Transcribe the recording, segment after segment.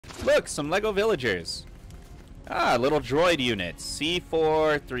Look, some Lego villagers. Ah, little droid units.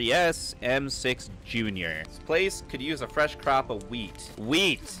 C4, 3S, M6 Junior. This place could use a fresh crop of wheat.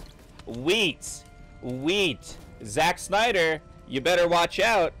 Wheat! Wheat! Wheat! Zack Snyder, you better watch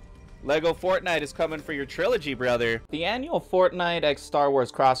out. Lego Fortnite is coming for your trilogy, brother. The annual Fortnite x Star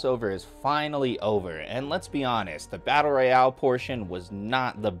Wars crossover is finally over, and let's be honest, the Battle Royale portion was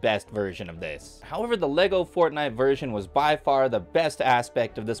not the best version of this. However, the Lego Fortnite version was by far the best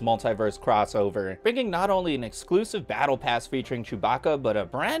aspect of this multiverse crossover, bringing not only an exclusive Battle Pass featuring Chewbacca, but a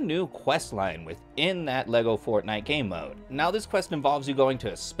brand new quest line within that Lego Fortnite game mode. Now, this quest involves you going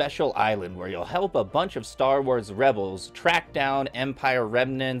to a special island where you'll help a bunch of Star Wars rebels track down Empire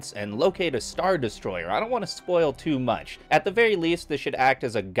remnants and locate a Star Destroyer. I don't want to spoil too much. At the very least, this should act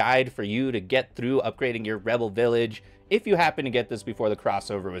as a guide for you to get through upgrading your rebel village if you happen to get this before the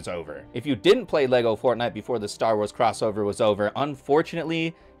crossover was over. If you didn't play Lego Fortnite before the Star Wars crossover was over,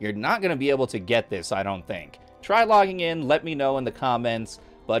 unfortunately, you're not going to be able to get this, I don't think. Try logging in, let me know in the comments.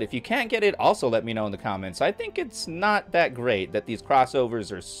 But if you can't get it, also let me know in the comments. I think it's not that great that these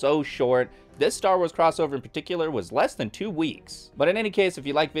crossovers are so short. This Star Wars crossover in particular was less than 2 weeks. But in any case, if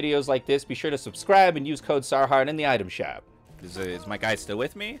you like videos like this, be sure to subscribe and use code Sourheart in the item shop. Is my guy still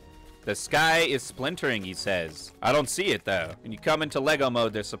with me? The sky is splintering, he says. I don't see it, though. When you come into Lego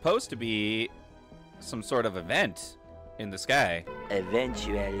mode, there's supposed to be some sort of event in the sky.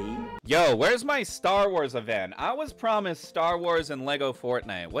 Eventually. Yo, where's my Star Wars event? I was promised Star Wars and Lego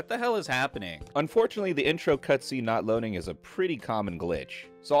Fortnite. What the hell is happening? Unfortunately, the intro cutscene not loading is a pretty common glitch.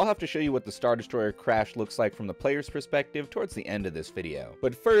 So I'll have to show you what the Star Destroyer crash looks like from the player's perspective towards the end of this video.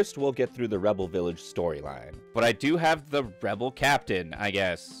 But first, we'll get through the Rebel Village storyline. But I do have the Rebel Captain, I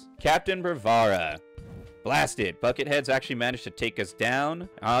guess. Captain Bravara. Blast it! Bucketheads actually managed to take us down.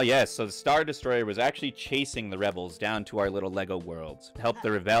 Oh yes, so the Star Destroyer was actually chasing the rebels down to our little Lego world. Help the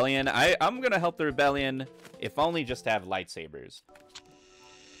rebellion. I'm gonna help the rebellion, if only just to have lightsabers.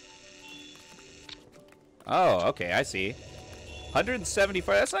 Oh, okay, I see.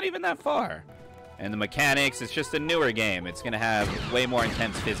 174, that's not even that far. And the mechanics, it's just a newer game. It's gonna have way more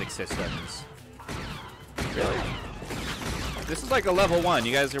intense physics systems. Really? This is like a level 1.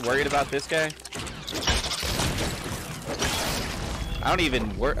 You guys are worried about this guy? I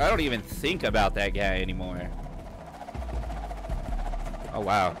don't even think about that guy anymore. Oh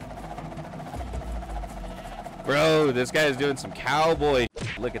wow. Bro, this guy is doing some cowboy.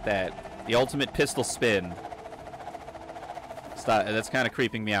 Look at that. The ultimate pistol spin. Stop. That's kind of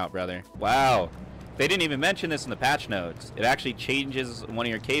creeping me out, brother. Wow. They didn't even mention this in the patch notes. It actually changes one of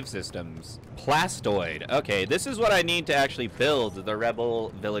your cave systems. Plastoid. Okay, this is what I need to actually build the Rebel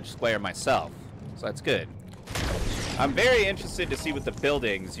Village Square myself. So that's good. I'm very interested to see what the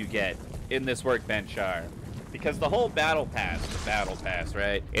buildings you get in this workbench are. Because the whole battle pass,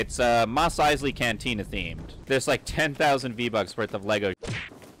 right? It's Mos Eisley Cantina themed. There's like 10,000 V-Bucks worth of Lego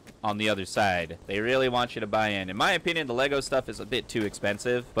on the other side. They really want you to buy in. In my opinion, the Lego stuff is a bit too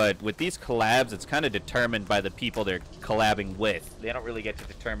expensive, but with these collabs, it's kind of determined by the people they're collabing with. They don't really get to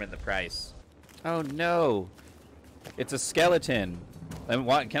determine the price. Oh no, it's a skeleton. And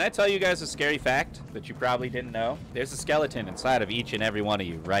can I tell you guys a scary fact that you probably didn't know? There's a skeleton inside of each and every one of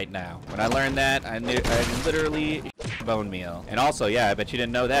you right now. When I learned that, I literally bone meal. And also, yeah, I bet you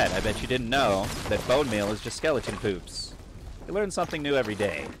didn't know that. I bet you didn't know that bone meal is just skeleton poops. You learn something new every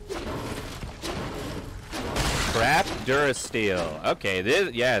day. Crap Durasteel. Okay,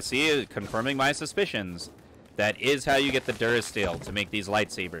 yeah, see, confirming my suspicions. That is how you get the Durasteel to make these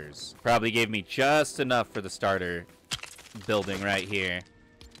lightsabers. Probably gave me just enough for the starter building right here.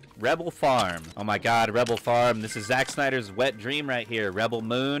 Rebel Farm. Oh my god, Rebel Farm. This is Zack Snyder's wet dream right here. Rebel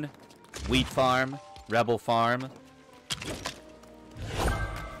Moon, Wheat Farm, Rebel Farm.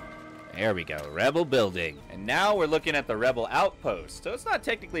 There we go. Rebel building. And now we're looking at the Rebel Outpost. So it's not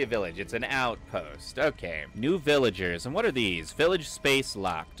technically a village, it's an outpost. Okay. New villagers. And what are these? Village space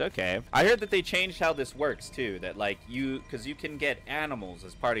locked. Okay. I heard that they changed how this works too. That like because you can get animals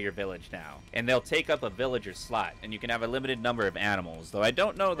as part of your village now. And they'll take up a villager slot. And you can have a limited number of animals. Though I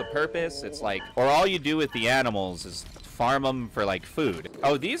don't know the purpose. It's like, or all you do with the animals is farm them for like food.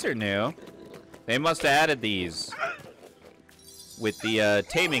 Oh, these are new. They must have added these with the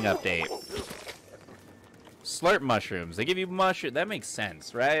taming update. Slurp mushrooms. They give you mushroom. That makes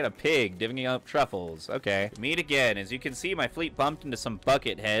sense, right? A pig divvying up truffles. Okay. Meet again. As you can see, my fleet bumped into some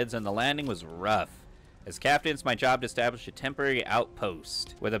bucket heads and the landing was rough. As captain, it's my job to establish a temporary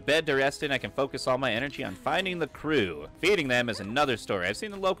outpost. With a bed to rest in, I can focus all my energy on finding the crew. Feeding them is another story. I've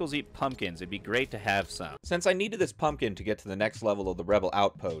seen the locals eat pumpkins. It'd be great to have some. Since I needed this pumpkin to get to the next level of the Rebel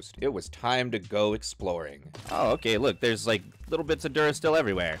Outpost, it was time to go exploring. Oh, okay, look, there's like little bits of Durasteel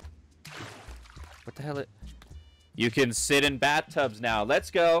everywhere. What the hell? You can sit in bathtubs now.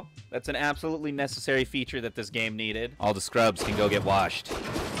 Let's go. That's an absolutely necessary feature that this game needed. All the scrubs can go get washed.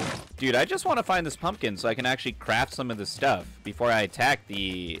 Dude, I just want to find this pumpkin so I can actually craft some of this stuff before I attack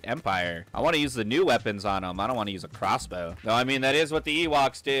the Empire. I want to use the new weapons on them. I don't want to use a crossbow. No, I mean, that is what the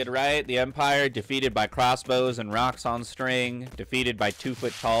Ewoks did, right? The Empire defeated by crossbows and rocks on string. Defeated by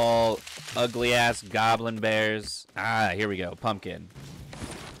 2-foot-tall, ugly-ass goblin bears. Ah, here we go. Pumpkin.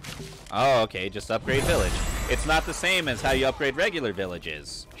 Oh, okay. Just upgrade village. It's not the same as how you upgrade regular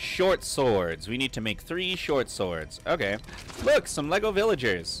villages. Short swords. We need to make 3 short swords. Okay. Look, some Lego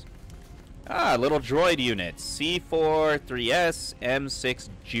villagers. Ah, little droid units. C4, 3S, M6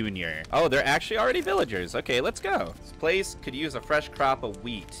 Junior. Oh, they're actually already villagers. Okay, let's go. This place could use a fresh crop of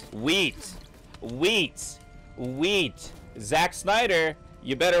wheat. Wheat. Wheat. Wheat. Zack Snyder,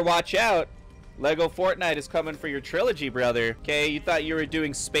 you better watch out. Lego Fortnite is coming for your trilogy, brother. Okay, you thought you were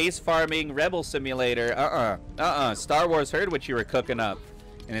doing space farming rebel simulator. Star Wars heard what you were cooking up,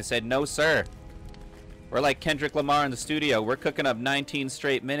 and it said, no, sir. We're like Kendrick Lamar in the studio. We're cooking up 19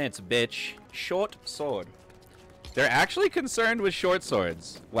 straight minutes, bitch. Short sword. They're actually concerned with short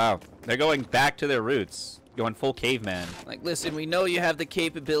swords. Wow, they're going back to their roots. Going full caveman. Like, listen, we know you have the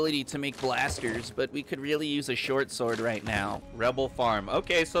capability to make blasters, but we could really use a short sword right now. Rebel farm.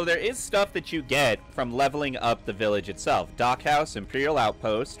 Okay, so there is stuff that you get from leveling up the village itself. Dockhouse, Imperial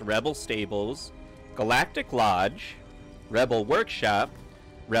Outpost, Rebel Stables, Galactic Lodge, Rebel Workshop,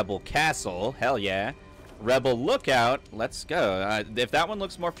 Rebel Castle, hell yeah, Rebel Lookout, let's go. If that one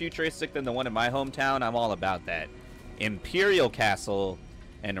looks more futuristic than the one in my hometown, I'm all about that. Imperial Castle,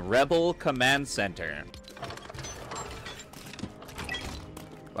 and Rebel Command Center.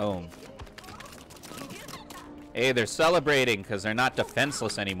 Boom. Hey, they're celebrating because they're not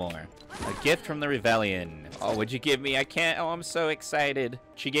defenseless anymore. A gift from the rebellion. Oh, what'd you give me? I can't. Oh, I'm so excited.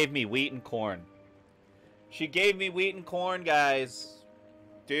 She gave me wheat and corn. She gave me wheat and corn, guys.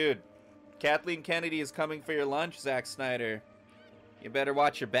 Dude, Kathleen Kennedy is coming for your lunch, Zack Snyder. You better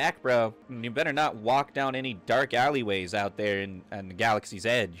watch your back, bro. And you better not walk down any dark alleyways out there on the galaxy's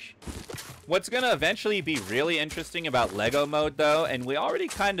edge. What's going to eventually be really interesting about Lego mode, though, and we already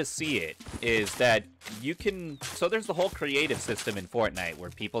kind of see it, is that you can... So there's the whole creative system in Fortnite where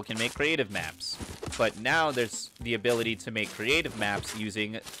people can make creative maps. But now there's the ability to make creative maps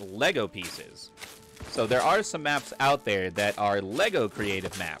using Lego pieces. So there are some maps out there that are Lego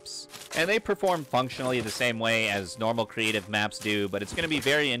creative maps. And they perform functionally the same way as normal creative maps do, but it's going to be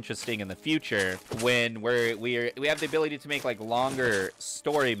very interesting in the future when we have the ability to make like longer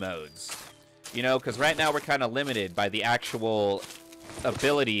story modes. You know, because right now we're kind of limited by the actual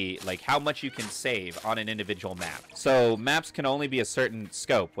ability, like how much you can save on an individual map. So maps can only be a certain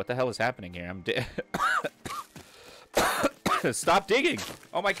scope. What the hell is happening here? Stop digging!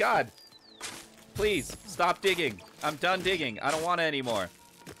 Oh my god! Please, stop digging. I'm done digging. I don't want it anymore.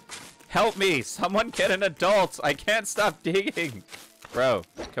 Help me! Someone get an adult! I can't stop digging! Bro,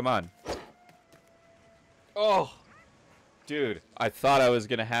 come on. Oh! Dude, I thought I was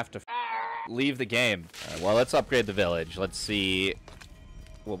gonna have to leave the game. Alright, well, let's upgrade the village. Let's see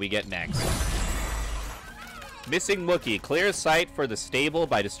what we get next. Missing Wookiee. Clear a site for the stable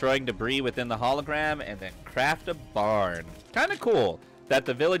by destroying debris within the hologram and then craft a barn. Kinda cool that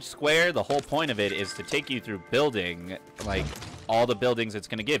the village square, the whole point of it is to take you through building, like, all the buildings it's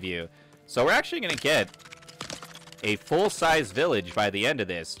gonna give you. So we're actually gonna get a full-size village by the end of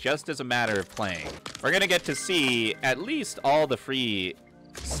this, just as a matter of playing. We're gonna get to see at least all the free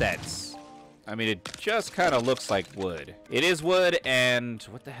sets. I mean, it just kind of looks like wood. It is wood, and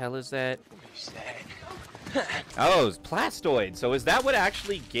what the hell is that? Oh, it's plastoid. So is that what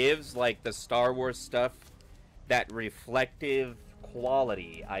actually gives, like, the Star Wars stuff that reflective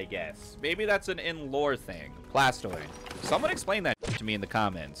quality, I guess? Maybe that's an in-lore thing. Plastoid. Someone explain that to me in the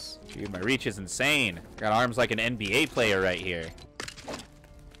comments. Dude, my reach is insane. Got arms like an NBA player right here.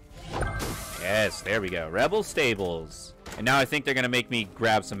 Yes, there we go. Rebel Stables. And now I think they're going to make me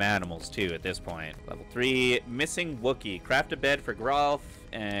grab some animals, too, at this point. Level 3, Missing Wookiee. Craft a bed for Grolf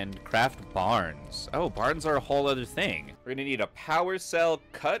and craft barns. Oh, barns are a whole other thing. We're going to need a power cell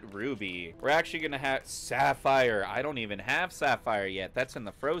cut ruby. We're actually going to have sapphire. I don't even have sapphire yet. That's in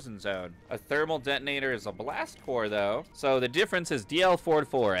the frozen zone. A thermal detonator is a blast core, though. So the difference is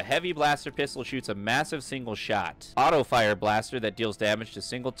DL44. A heavy blaster pistol shoots a massive single shot. Auto fire blaster that deals damage to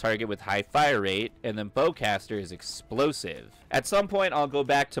single target with high fire rate. And then bowcaster is explosive. At some point, I'll go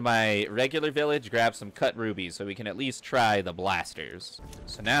back to my regular village, grab some cut rubies so we can at least try the blasters.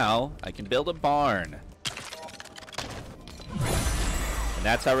 So now I can build a barn. And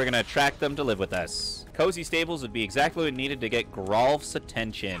that's how we're going to attract them to live with us. Cozy stables would be exactly what needed to get Grolf's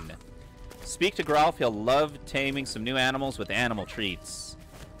attention. Speak to Grolf. He'll love taming some new animals with animal treats.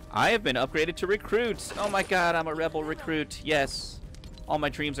 I have been upgraded to recruit. Oh my god, I'm a rebel recruit. Yes. All my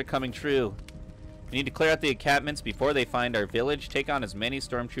dreams are coming true. We need to clear out the encampments before they find our village. Take on as many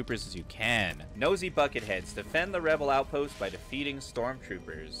stormtroopers as you can. Nosy bucketheads. Defend the rebel outpost by defeating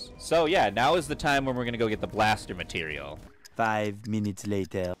stormtroopers. So yeah, now is the time when we're gonna go get the blaster material. 5 minutes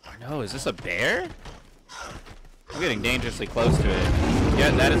later. Oh no, is this a bear? I'm getting dangerously close to it.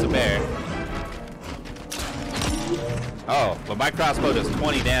 Yeah, that is a bear. Oh, but my crossbow does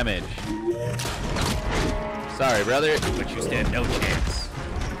 20 damage. Sorry, brother, but you stand no chance.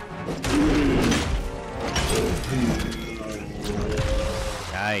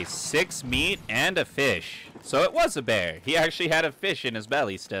 Nice. 6 meat and a fish. So it was a bear. He actually had a fish in his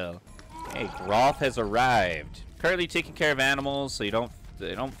belly still. Hey, Grolf has arrived. Currently taking care of animals so they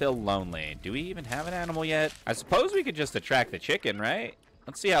don't feel lonely. Do we even have an animal yet? I suppose we could just attract the chicken, right?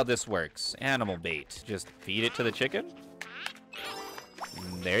 Let's see how this works. Animal bait. Just feed it to the chicken.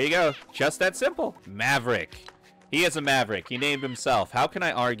 There you go. Just that simple. Maverick. He is a maverick. He named himself. How can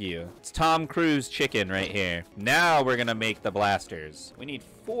I argue? It's Tom Cruise chicken right here. Now we're gonna make the blasters. We need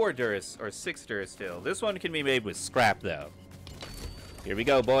 4 6 Durasteel. This one can be made with scrap though. Here we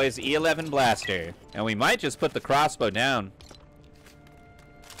go, boys. E11 blaster. And we might just put the crossbow down.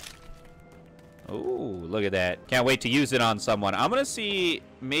 Ooh, look at that. Can't wait to use it on someone. I'm gonna see,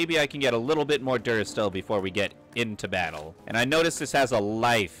 maybe I can get a little bit more Durasteel before we get into battle. And I noticed this has a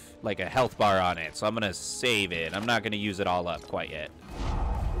life, like a health bar on it, so I'm gonna save it. I'm not gonna use it all up quite yet.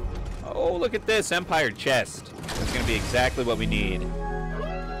 Oh, look at this, Empire chest. That's gonna be exactly what we need.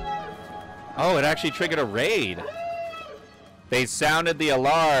 Oh, it actually triggered a raid. They sounded the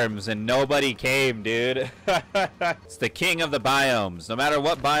alarms and nobody came, dude. It's the king of the biomes. No matter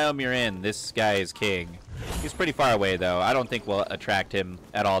what biome you're in, this guy is king. He's pretty far away, though. I don't think we'll attract him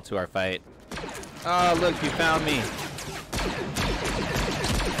at all to our fight. Oh, look, you found me.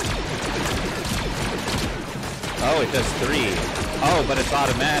 Oh, it does 3. Oh, but it's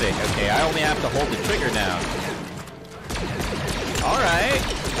automatic. Okay, I only have to hold the trigger down. All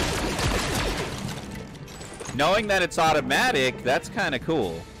right. Knowing that it's automatic, that's kind of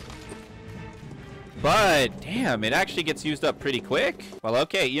cool. But, damn, it actually gets used up pretty quick. Well,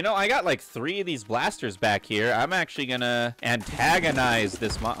 okay, you know, I got like 3 of these blasters back here. I'm actually gonna antagonize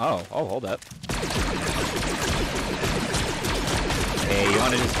this oh, hold up. Hey, you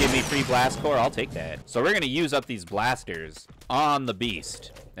wanna just give me free blast core? I'll take that. So we're gonna use up these blasters on the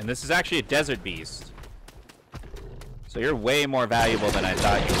beast. And this is actually a desert beast. So you're way more valuable than I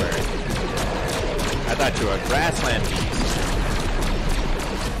thought you were. I thought you were a grassland beast.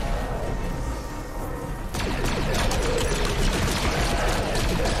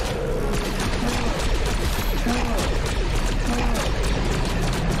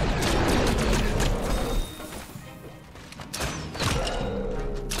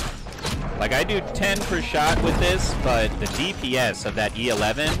 Like, I do 10 per shot with this, but the DPS of that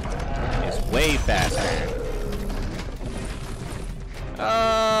E11 is way faster.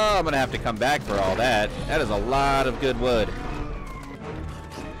 Oh, I'm gonna have to come back for all that. That is a lot of good wood.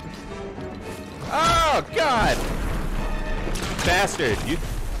 Oh, God! Bastard, you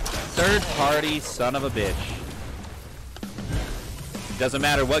third-party son of a bitch. Doesn't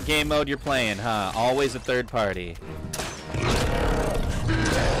matter what game mode you're playing, huh? Always a third party.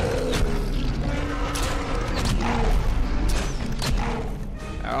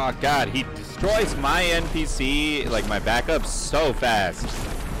 Oh, God, he destroys my NPC, like my backup, so fast.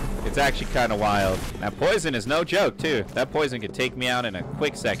 It's actually kind of wild. Now, poison is no joke, too. That poison could take me out in a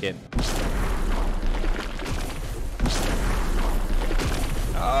quick second.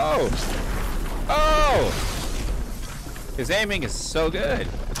 Oh! Oh! His aiming is so good.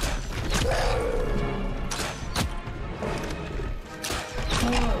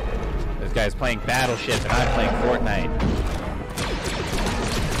 This guy's playing Battleship and I'm playing Fortnite.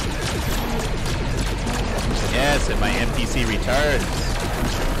 Yes, and my NPC returns.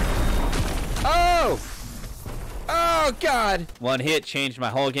 Oh! Oh, God! One hit changed my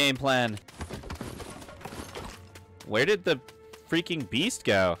whole game plan. Where did the freaking beast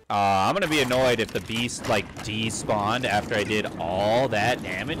go? I'm gonna be annoyed if the beast, like, despawned after I did all that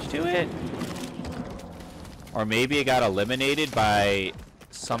damage to it. Or maybe it got eliminated by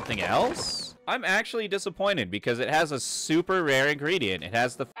something else? I'm actually disappointed because it has a super rare ingredient. It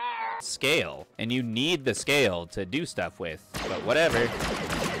has the scale, and you need the scale to do stuff with, but whatever.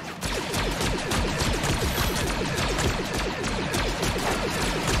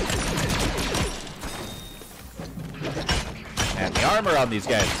 And the armor on these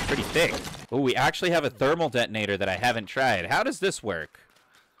guys is pretty thick. Oh, we actually have a thermal detonator that I haven't tried. How does this work?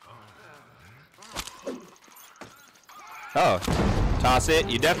 Oh, toss it.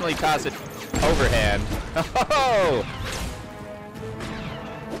 You definitely toss it overhand. Oh!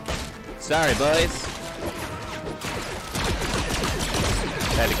 Sorry, boys.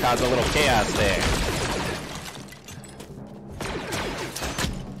 Had to cause a little chaos there.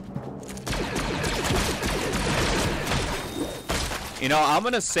 You know, I'm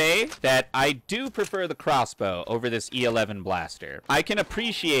gonna say that I do prefer the crossbow over this E11 blaster. I can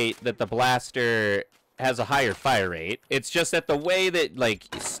appreciate that the blaster has a higher fire rate. It's just that the way that, like,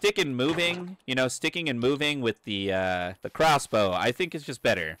 sticking and moving with the crossbow, I think is just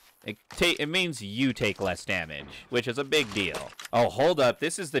better. It means you take less damage, which is a big deal. Oh, hold up.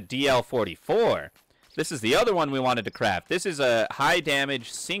 This is the DL44. This is the other one we wanted to craft. This is a high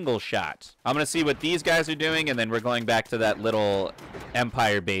damage single shot. I'm going to see what these guys are doing, and then we're going back to that little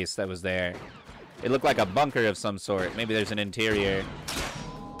Empire base that was there. It looked like a bunker of some sort. Maybe there's an interior.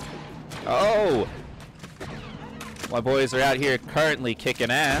 Oh! My boys are out here currently kicking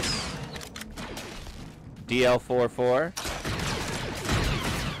ass. DL44.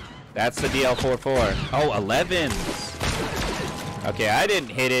 That's the DL44. Oh, 11s. Okay, I didn't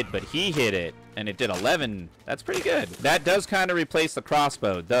hit it, but he hit it. And it did 11. That's pretty good. That does kind of replace the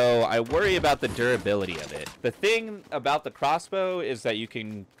crossbow, though I worry about the durability of it. The thing about the crossbow is that you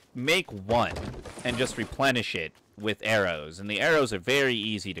can make one and just replenish it with arrows. And the arrows are very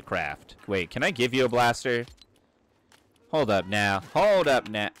easy to craft. Wait, can I give you a blaster? Hold up now. Hold up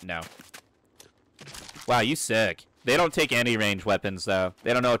now. No. Wow, you suck. They don't take any range weapons, though.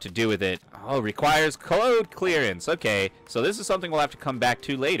 They don't know what to do with it. Oh, requires code clearance. Okay, so this is something we'll have to come back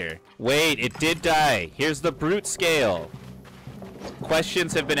to later. Wait, it did die. Here's the brute scale.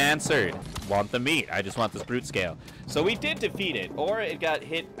 Questions have been answered. Want the meat. I just want this brute scale. So we did defeat it, or it got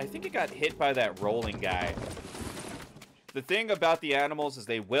hit. I think it got hit by that rolling guy. The thing about the animals is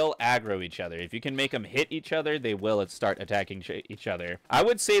they will aggro each other. If you can make them hit each other, they will start attacking each other. I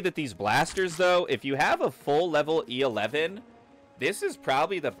would say that these blasters, though, if you have a full level E11, this is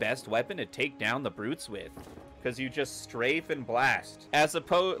probably the best weapon to take down the brutes with. Because you just strafe and blast. As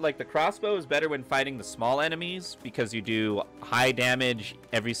opposed, like, the crossbow is better when fighting the small enemies because you do high damage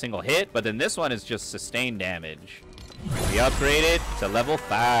every single hit. But then this one is just sustained damage. We upgrade it to level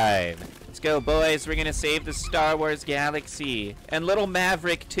 5. Let's go, boys. We're gonna save the Star Wars galaxy. And little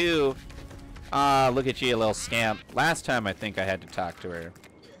Maverick, too. Ah, look at you, little scamp. Last time, I think I had to talk to her.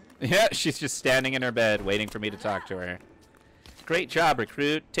 Yeah, she's just standing in her bed, waiting for me to talk to her. Great job,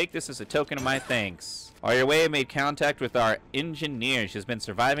 recruit. Take this as a token of my thanks. On your way, I made contact with our engineer. She's been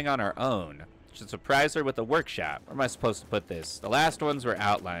surviving on her own. Should surprise her with a workshop. Where am I supposed to put this? The last ones were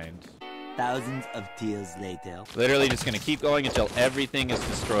outlined. Thousands of tears later. Literally just gonna keep going until everything is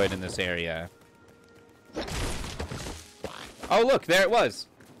destroyed in this area. Oh, look, there it was.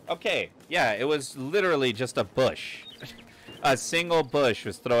 Okay, yeah, it was literally just a bush. A single bush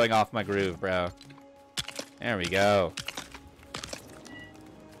was throwing off my groove, bro. There we go.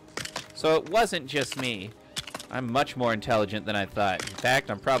 So it wasn't just me. I'm much more intelligent than I thought. In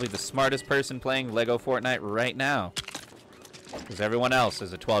fact, I'm probably the smartest person playing Lego Fortnite right now. Because everyone else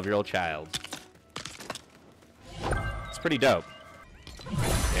is a 12-year-old child. It's pretty dope.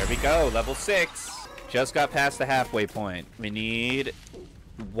 There we go, level 6. Just got past the halfway point. We need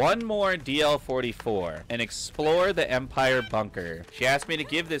one more DL44 and explore the Empire bunker. She asked me to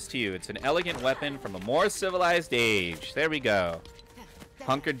give this to you. It's an elegant weapon from a more civilized age. There we go.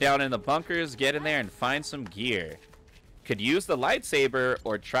 Hunkered down in the bunkers, get in there and find some gear. Could use the lightsaber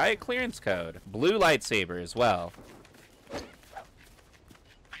or try a clearance code. Blue lightsaber as well.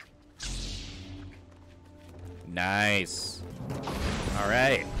 Nice. All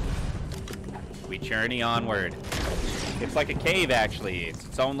right. We journey onward. It's like a cave, actually. It's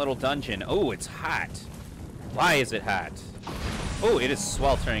its own little dungeon. Oh, it's hot. Why is it hot? Oh, it is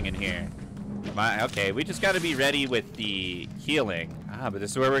sweltering in here. Okay, we just got to be ready with the healing. Ah, but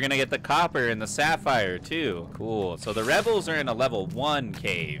this is where we're going to get the copper and the sapphire, too. Cool. So the rebels are in a level 1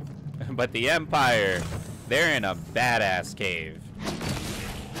 cave. But the Empire, they're in a badass cave.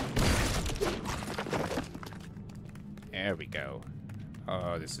 There we go.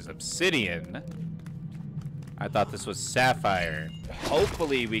 Oh, this is obsidian. I thought this was sapphire.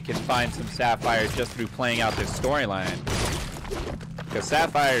 Hopefully we can find some sapphire just through playing out this storyline. Because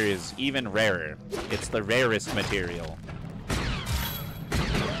sapphire is even rarer. It's the rarest material.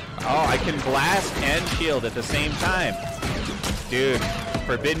 Oh, I can blast and shield at the same time. Dude,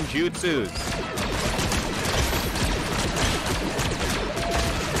 forbidden jutsus.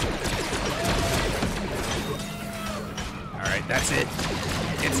 Alright, that's it.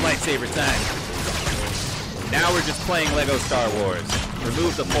 It's lightsaber time. Now we're just playing Lego Star Wars.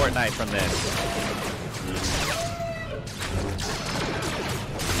 Remove the Fortnite from this.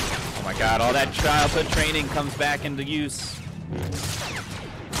 Oh my god, all that childhood training comes back into use.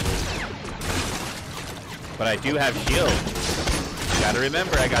 But I do have shield. Gotta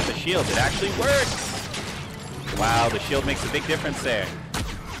remember, I got the shield. It actually works. Wow, the shield makes a big difference there.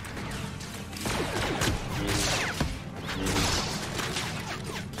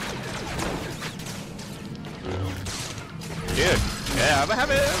 Dude, yeah, I'm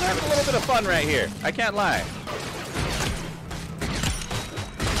having a little bit of fun right here. I can't lie.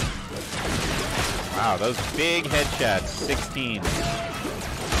 Wow, those big headshots. 16.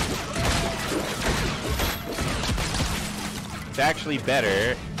 It's actually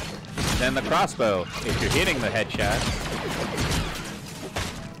better than the crossbow if you're hitting the headshots.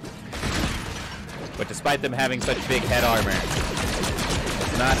 But despite them having such big head armor,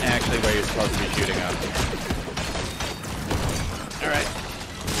 it's not actually where you're supposed to be shooting up. Alright.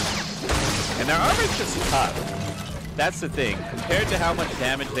 And their armor's just tough. That's the thing. Compared to how much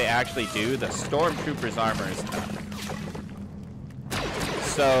damage they actually do, the Stormtrooper's armor is tough.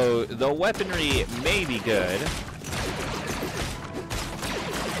 So, the weaponry may be good,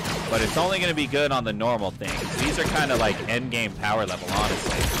 but it's only going to be good on the normal things. These are kind of like endgame power level,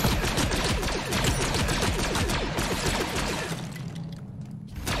 honestly.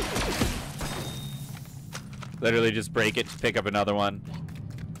 Literally just break it to pick up another one.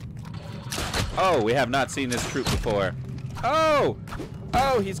 Oh, we have not seen this troop before. Oh!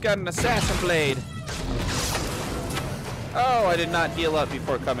 Oh, he's got an assassin blade. Oh, I did not heal up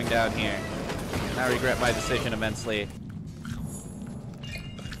before coming down here. I regret my decision immensely.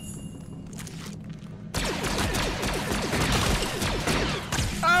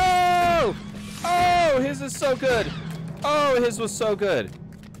 Oh! Oh, his is so good. Oh, his was so good.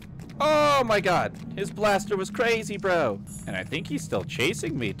 Oh my god. His blaster was crazy, bro. And I think he's still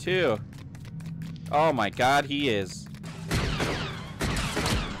chasing me, too. Oh my god, he is.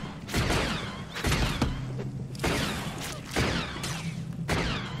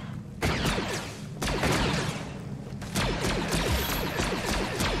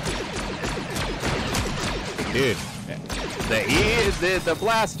 Dude, the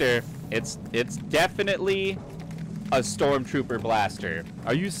blaster, it's definitely a Stormtrooper blaster.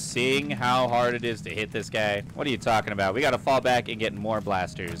 Are you seeing how hard it is to hit this guy? What are you talking about? We gotta fall back and get more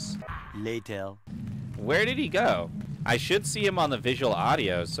blasters. Later. Where did he go? I should see him on the visual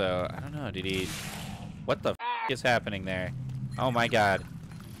audio, so I don't know. Did he... What the f is happening there? Oh my god.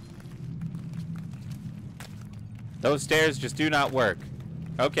 Those stairs just do not work.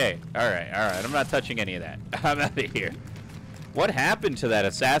 Okay, alright, alright. I'm not touching any of that. I'm out of here. What happened to that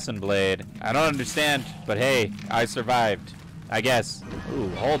assassin blade? I don't understand, but hey, I survived. I guess. Ooh,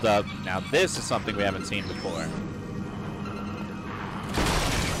 hold up. Now this is something we haven't seen before.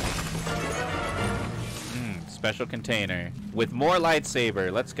 Special container. With more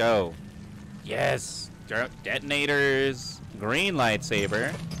lightsaber. Let's go. Yes. Detonators. Green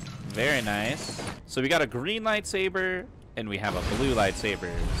lightsaber. Very nice. So we got a green lightsaber and we have a blue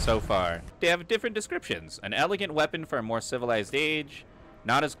lightsaber so far. They have different descriptions. An elegant weapon for a more civilized age.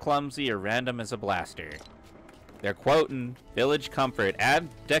 Not as clumsy or random as a blaster. They're quoting village comfort. Add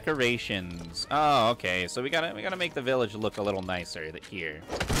decorations. Oh, okay. So we gotta make the village look a little nicer here.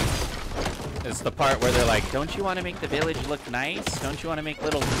 It's the part where they're like, don't you want to make the village look nice? Don't you want to make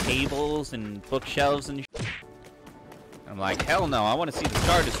little tables and bookshelves and shit? I'm like, hell no, I want to see the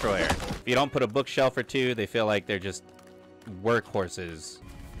Star Destroyer. If you don't put a bookshelf or two, they feel like they're just workhorses.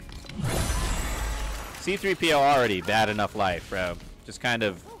 C-3PO already bad enough life, bro. Just kind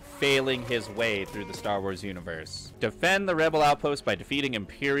of failing his way through the Star Wars universe. Defend the Rebel outpost by defeating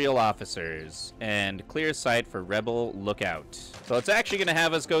Imperial officers. And clear sight for Rebel lookout. So it's actually going to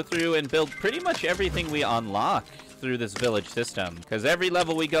have us go through and build pretty much everything we unlock through this village system. Because every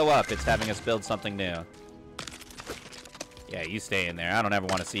level we go up, it's having us build something new. Yeah, you stay in there. I don't ever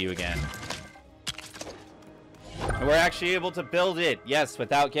want to see you again. And we're actually able to build it, yes,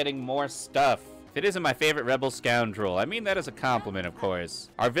 without getting more stuff. If it isn't my favorite rebel scoundrel, I mean that as a compliment, of course.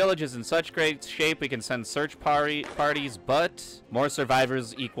 Our village is in such great shape we can send search parties, but more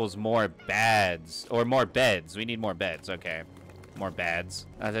survivors equals more bads. Or more beds. We need more beds, okay. More bads.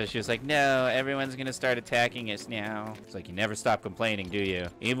 So she was like, no, everyone's gonna start attacking us now. It's like, you never stop complaining, do you?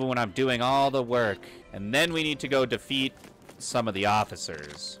 Even when I'm doing all the work. And then we need to go defeat some of the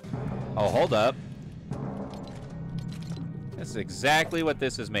officers. Oh, hold up. This is exactly what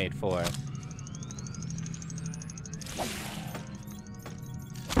this is made for.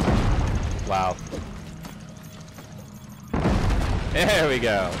 Wow. There we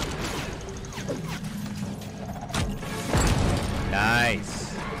go.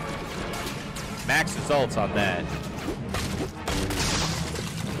 Nice. Max results on that.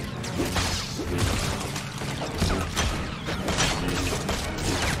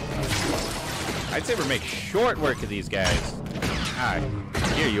 I'd say we make short work of these guys. Ah,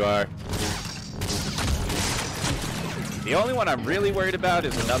 here you are. The only one I'm really worried about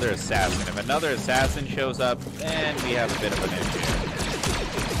is another assassin. If another assassin shows up, then we have a bit of an issue.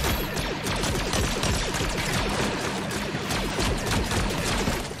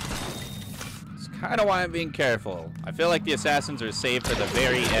 It's kind of why I'm being careful. I feel like the assassins are saved for the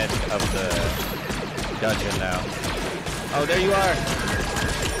very end of the dungeon now. Oh, there you are.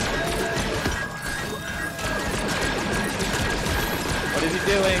 What is he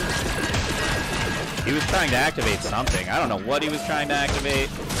doing? He was trying to activate something. I don't know what he was trying to activate.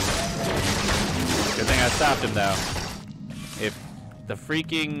 Good thing I stopped him, though. If the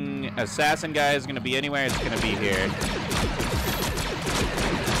freaking assassin guy is going to be anywhere, it's going to be here.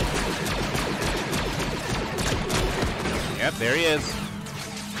 Yep, there he is.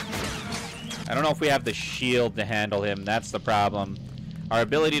 I don't know if we have the shield to handle him. That's the problem. Our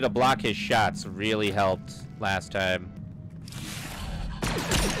ability to block his shots really helped last time.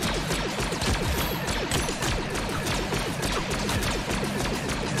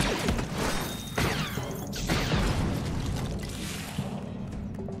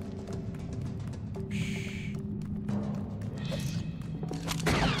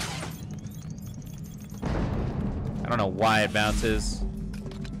 I don't know why it bounces,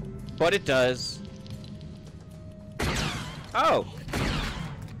 but it does. Oh!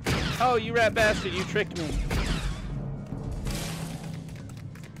 Oh, you rat bastard, you tricked me.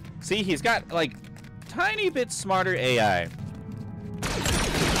 See, he's got, like, tiny bit smarter AI.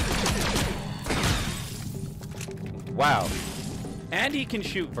 Wow. And he can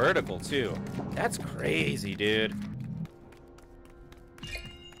shoot vertical, too. That's crazy, dude.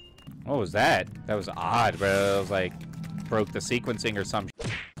 What was that? That was odd, bro. It was like, broke the sequencing or some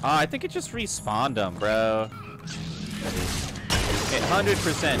shit. Oh, I think it just respawned them, bro. It 100%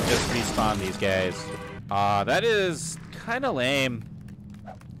 just respawned these guys. Aw, that is kind of lame.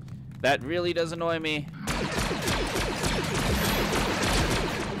 That really does annoy me.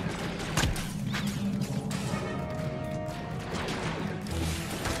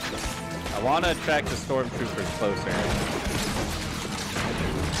 I want to attract the stormtroopers closer.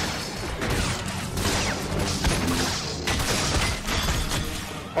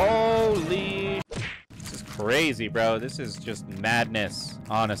 Holy... This is crazy, bro. This is just madness,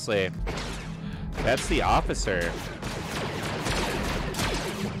 honestly. That's the officer.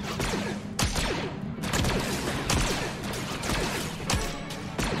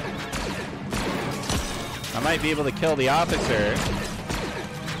 I might be able to kill the officer.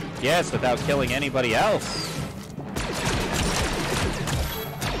 Yes, without killing anybody else.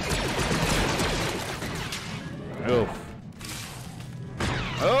 Oof.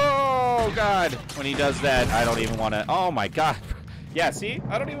 Oh, God. When he does that, I don't even want to... Oh, my God. Yeah, see?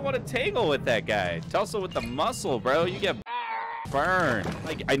 I don't even want to tangle with that guy. Tulsa with the muscle, bro. You get burned.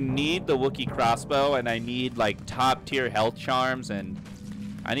 Like, I need the Wookiee crossbow, and I need, like, top-tier health charms, and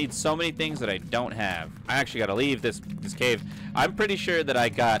I need so many things that I don't have. I actually got to leave this cave. I'm pretty sure that I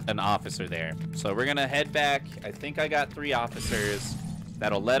got an officer there. So we're going to head back. I think I got 3 officers.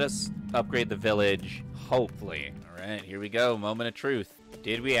 That'll let us upgrade the village, hopefully. All right, here we go. Moment of truth.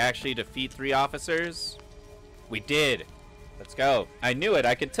 Did we actually defeat 3 officers? We did. Let's go. I knew it.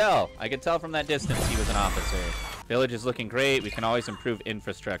 I could tell. I could tell from that distance he was an officer. Village is looking great. We can always improve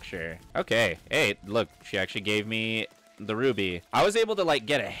infrastructure. Okay. Hey, look. She actually gave me the ruby. I was able to, like,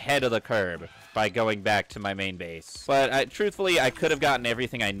 get ahead of the curve by going back to my main base. But truthfully, I could have gotten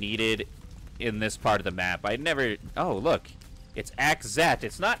everything I needed in this part of the map. I never... Oh, look. It's Akzat.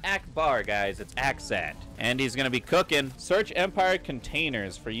 It's not Akbar, guys. It's Akzat. And he's going to be cooking. Search Empire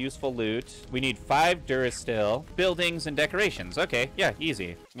containers for useful loot. We need 5 Durastil, buildings, and decorations. Okay, yeah,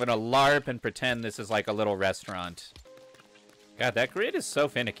 easy. I'm going to LARP and pretend this is like a little restaurant. God, that grid is so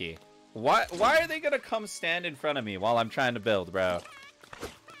finicky. Why are they going to come stand in front of me while I'm trying to build, bro?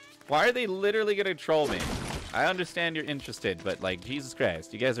 Why are they literally going to troll me? I understand you're interested, but, like, Jesus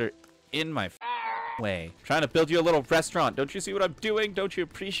Christ. You guys are in my way. I'm trying to build you a little restaurant. Don't you see what I'm doing? Don't you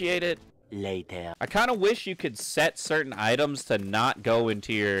appreciate it? Later. I kind of wish you could set certain items to not go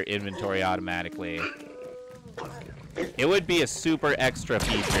into your inventory automatically. It would be a super extra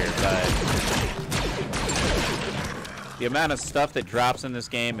feature, but the amount of stuff that drops in this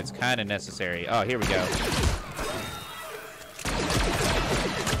game, it's kind of necessary. Oh, here we go.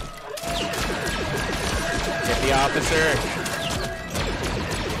 Get the officer.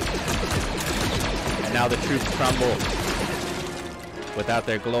 And now the troops crumble without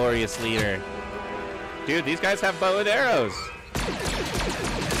their glorious leader. Dude, these guys have bow and arrows.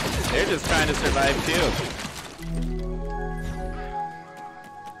 They're just trying to survive too.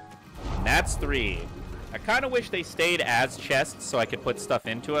 And that's 3. I kind of wish they stayed as chests so I could put stuff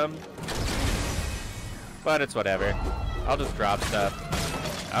into them. But it's whatever. I'll just drop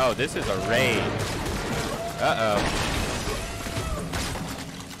stuff. Oh, this is a raid. Uh-oh.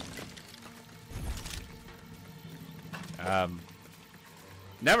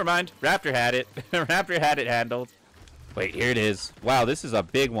 Never mind. Raptor had it. Raptor had it handled. Wait, here it is. Wow, this is a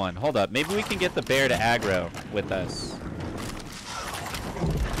big one. Hold up. Maybe we can get the bear to aggro with us.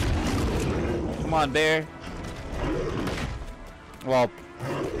 Come on, bear. Well,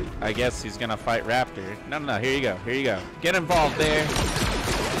 I guess he's gonna fight Raptor. No, no, no. Here you go. Here you go. Get involved, bear.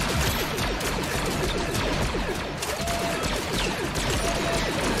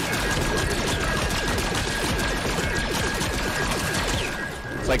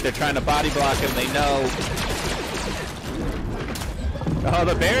 It's like they're trying to body block him. They know. Oh,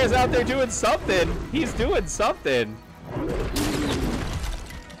 the bear is out there doing something. He's doing something.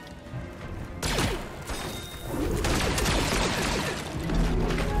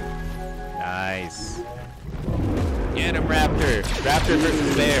 Nice. Get him, Raptor. Raptor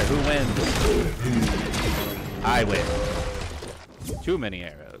versus bear. Who wins? I win. Too many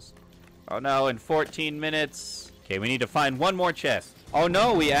arrows. Oh no, in 14 minutes. Okay, we need to find one more chest. Oh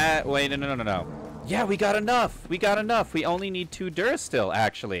no, wait, no. Yeah, we got enough. We got enough. We only need 2 Durastil,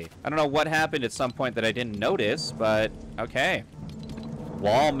 actually. I don't know what happened at some point that I didn't notice, but okay.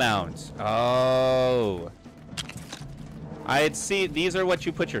 Wall mount. Oh. I had seen, these are what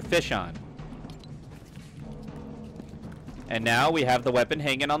you put your fish on. And now we have the weapon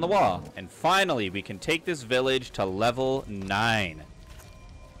hanging on the wall. And finally, we can take this village to level 9.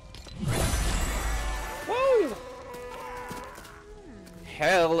 Woo!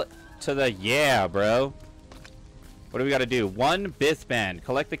 Hell to the yeah, bro. What do we got to do? 1 Bithband.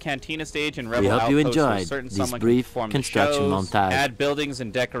 Collect the Cantina stage and Rebel Outpost. We hope you enjoyed this brief construction montage. Add buildings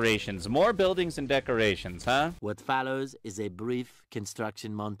and decorations. More buildings and decorations, huh? What follows is a brief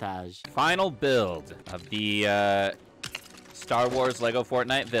construction montage. Final build of the Star Wars Lego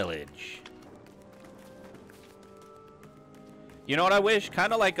Fortnite Village. You know what I wish?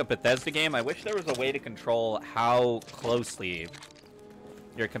 Kind of like a Bethesda game, I wish there was a way to control how closely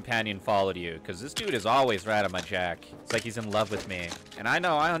your companion followed you, because this dude is always right on my jack. It's like he's in love with me. And I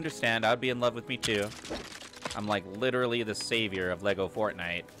know, I understand, I'd be in love with me too. I'm like literally the savior of Lego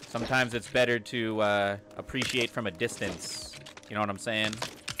Fortnite. Sometimes it's better to appreciate from a distance. You know what I'm saying?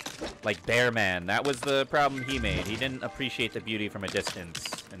 Like Bearman, that was the problem he made. He didn't appreciate the beauty from a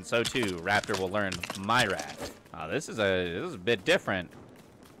distance. And so too, Raptor will learn my wrath. This is a bit different.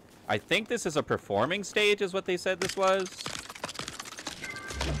 I think this is a performing stage is what they said this was.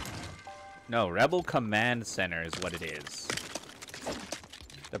 No, Rebel Command Center is what it is.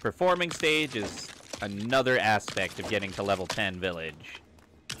 The performing stage is another aspect of getting to level 10 village.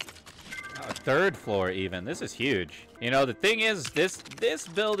 Oh, 3rd floor even. This is huge. You know, the thing is, this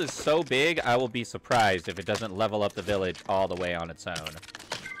build is so big, I will be surprised if it doesn't level up the village all the way on its own.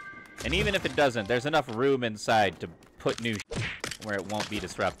 And even if it doesn't, there's enough room inside to put new where it won't be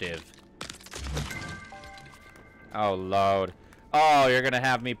disruptive. Oh, Lord. Oh, you're going to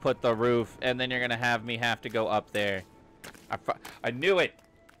have me put the roof, and then you're going to have me have to go up there. I knew it.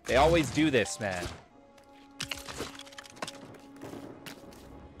 They always do this, man.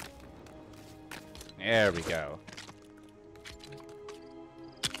 There we go.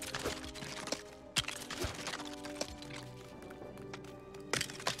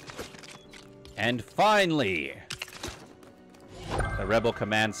 And finally, the Rebel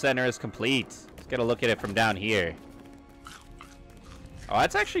Command Center is complete. Let's get a look at it from down here. Oh,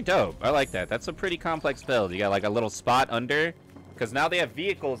 that's actually dope. I like that. That's a pretty complex build. You got like a little spot under, because now they have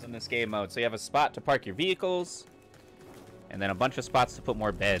vehicles in this game mode. So you have a spot to park your vehicles, and then a bunch of spots to put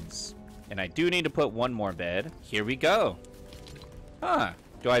more beds. And I do need to put 1 more bed. Here we go. Huh.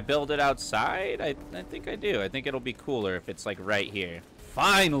 Do I build it outside? I think I do. I think it'll be cooler if it's like right here.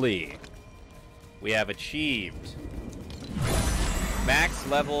 Finally, we have achieved max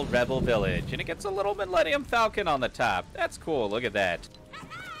level Rebel Village. And it gets a little Millennium Falcon on the top. That's cool. Look at that.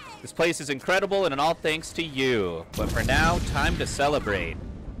 This place is incredible and all thanks to you. But for now, time to celebrate.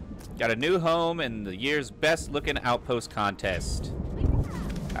 Got a new home in the year's best looking outpost contest.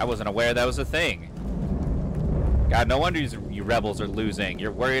 I wasn't aware that was a thing. God, no wonder you rebels are losing.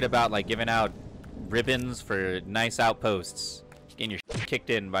 You're worried about like giving out ribbons for nice outposts. Getting your shit kicked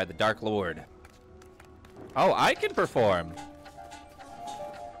in by the Dark Lord. Oh, I can perform.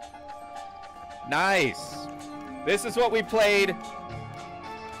 Nice. This is what we played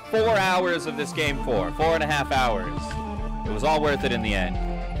 4 hours of this game for. 4.5 hours. It was all worth it in the end.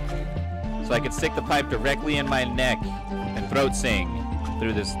 so I can stick the pipe directly in my neck and throat sing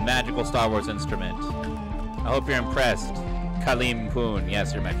through this magical Star Wars instrument. I hope you're impressed. Kalim Poon,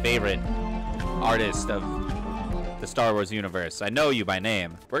 yes, you're my favorite artist of the Star Wars universe. I know you by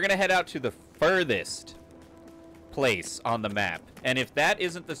name. We're gonna head out to the furthest place on the map, and if that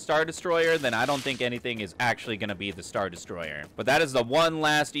isn't the Star Destroyer, then I don't think anything is actually gonna be the Star Destroyer. But that is the one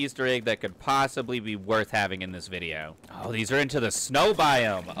last Easter egg that could possibly be worth having in this video. Oh, these are into the snow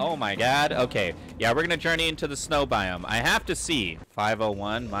biome. Oh my god. Okay, yeah, we're gonna journey into the snow biome. I have to see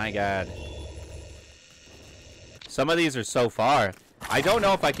 501. My god, some of these are so far. I don't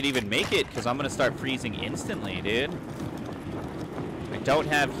know if I could even make it because I'm gonna start freezing instantly, dude. I don't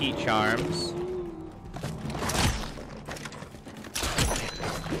have heat charms.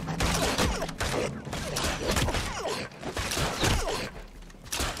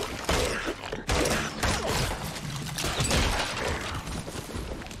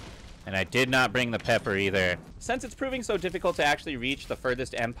 And I did not bring the pepper either. Since it's proving so difficult to actually reach the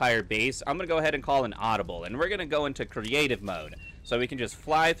furthest Empire base, I'm gonna go ahead and call an audible, and we're gonna go into creative mode. So we can just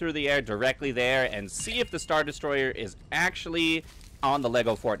fly through the air directly there and see if the Star Destroyer is actually on the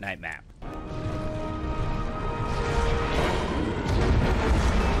Lego Fortnite map.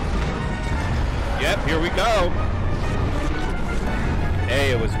 Yep, here we go.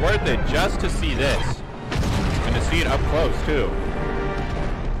 Hey, it was worth it just to see this. And to see it up close, too.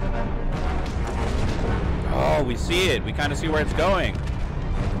 Oh, we see it. We kind of see where it's going.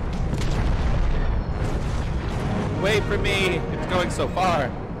 Wait for me. It's going so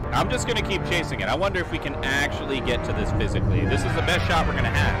far. I'm just going to keep chasing it. I wonder if we can actually get to this physically. This is the best shot we're going to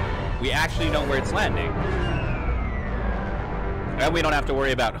have. We actually know where it's landing. And we don't have to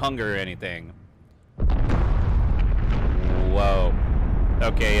worry about hunger or anything. Whoa.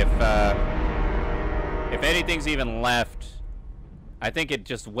 Okay, if anything's even left, I think it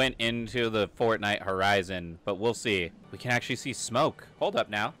just went into the Fortnite horizon, but we'll see. We can actually see smoke. Hold up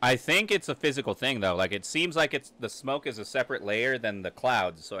now. I think it's a physical thing, though. Like, it seems like the smoke is a separate layer than the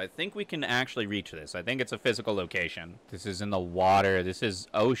clouds, so I think we can actually reach this. I think it's a physical location. This is in the water. This is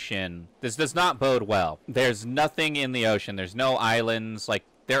ocean. This does not bode well. There's nothing in the ocean. There's no islands. Like,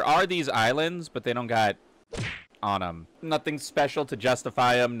 there are these islands, but they don't got on them. Nothing special to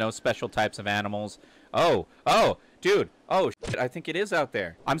justify them. No special types of animals. Oh, dude. Oh, shit, I think it is out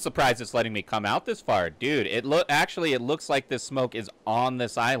there. I'm surprised it's letting me come out this far. Dude, it looks like this smoke is on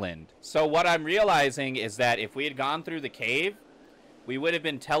this island. So what I'm realizing is that if we had gone through the cave, we would have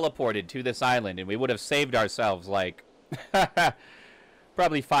been teleported to this island, and we would have saved ourselves, like,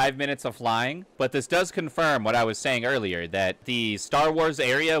 probably 5 minutes of flying. But this does confirm what I was saying earlier, that the Star Wars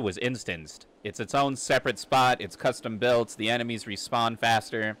area was instanced. It's its own separate spot. It's custom built. The enemies respawn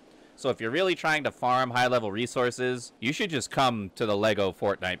faster. So if you're really trying to farm high-level resources, you should just come to the Lego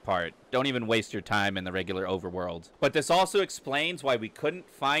Fortnite part. Don't even waste your time in the regular overworld. But this also explains why we couldn't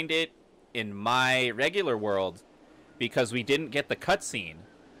find it in my regular world, because we didn't get the cutscene.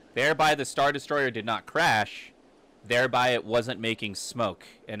 Thereby, the Star Destroyer did not crash. Thereby, it wasn't making smoke,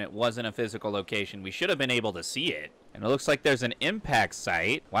 and it wasn't a physical location. We should have been able to see it. And it looks like there's an impact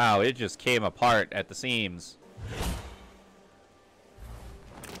site. Wow, it just came apart at the seams.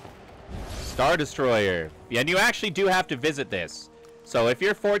 Star Destroyer. Yeah, and you actually do have to visit this. So if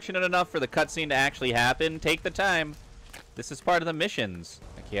you're fortunate enough for the cutscene to actually happen, take the time. This is part of the missions.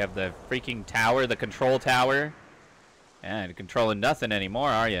 Like, you have the freaking tower, the control tower. And you're controlling nothing anymore,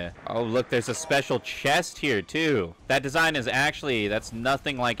 are you? Oh, look, there's a special chest here, too. That design is actually, that's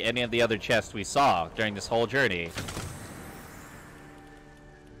nothing like any of the other chests we saw during this whole journey.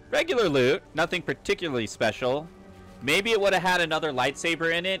 Regular loot, nothing particularly special. Maybe it would have had another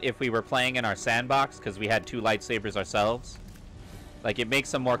lightsaber in it if we were playing in our sandbox, because we had 2 lightsabers ourselves. Like, it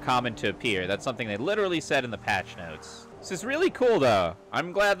makes them more common to appear. That's something they literally said in the patch notes. This is really cool, though.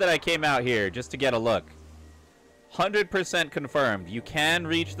 I'm glad that I came out here just to get a look. 100% confirmed. You can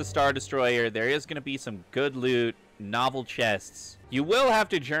reach the Star Destroyer. There is going to be some good loot, novel chests. You will have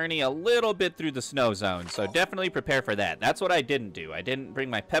to journey a little bit through the snow zone, so definitely prepare for that. That's what I didn't do. I didn't bring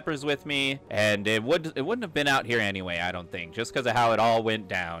my peppers with me, and it wouldn't have been out here anyway, I don't think, just because of how it all went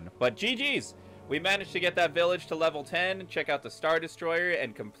down. But GG's. We managed to get that village to level 10, check out the Star Destroyer,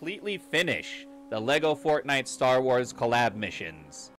 and completely finish the Lego Fortnite Star Wars collab missions.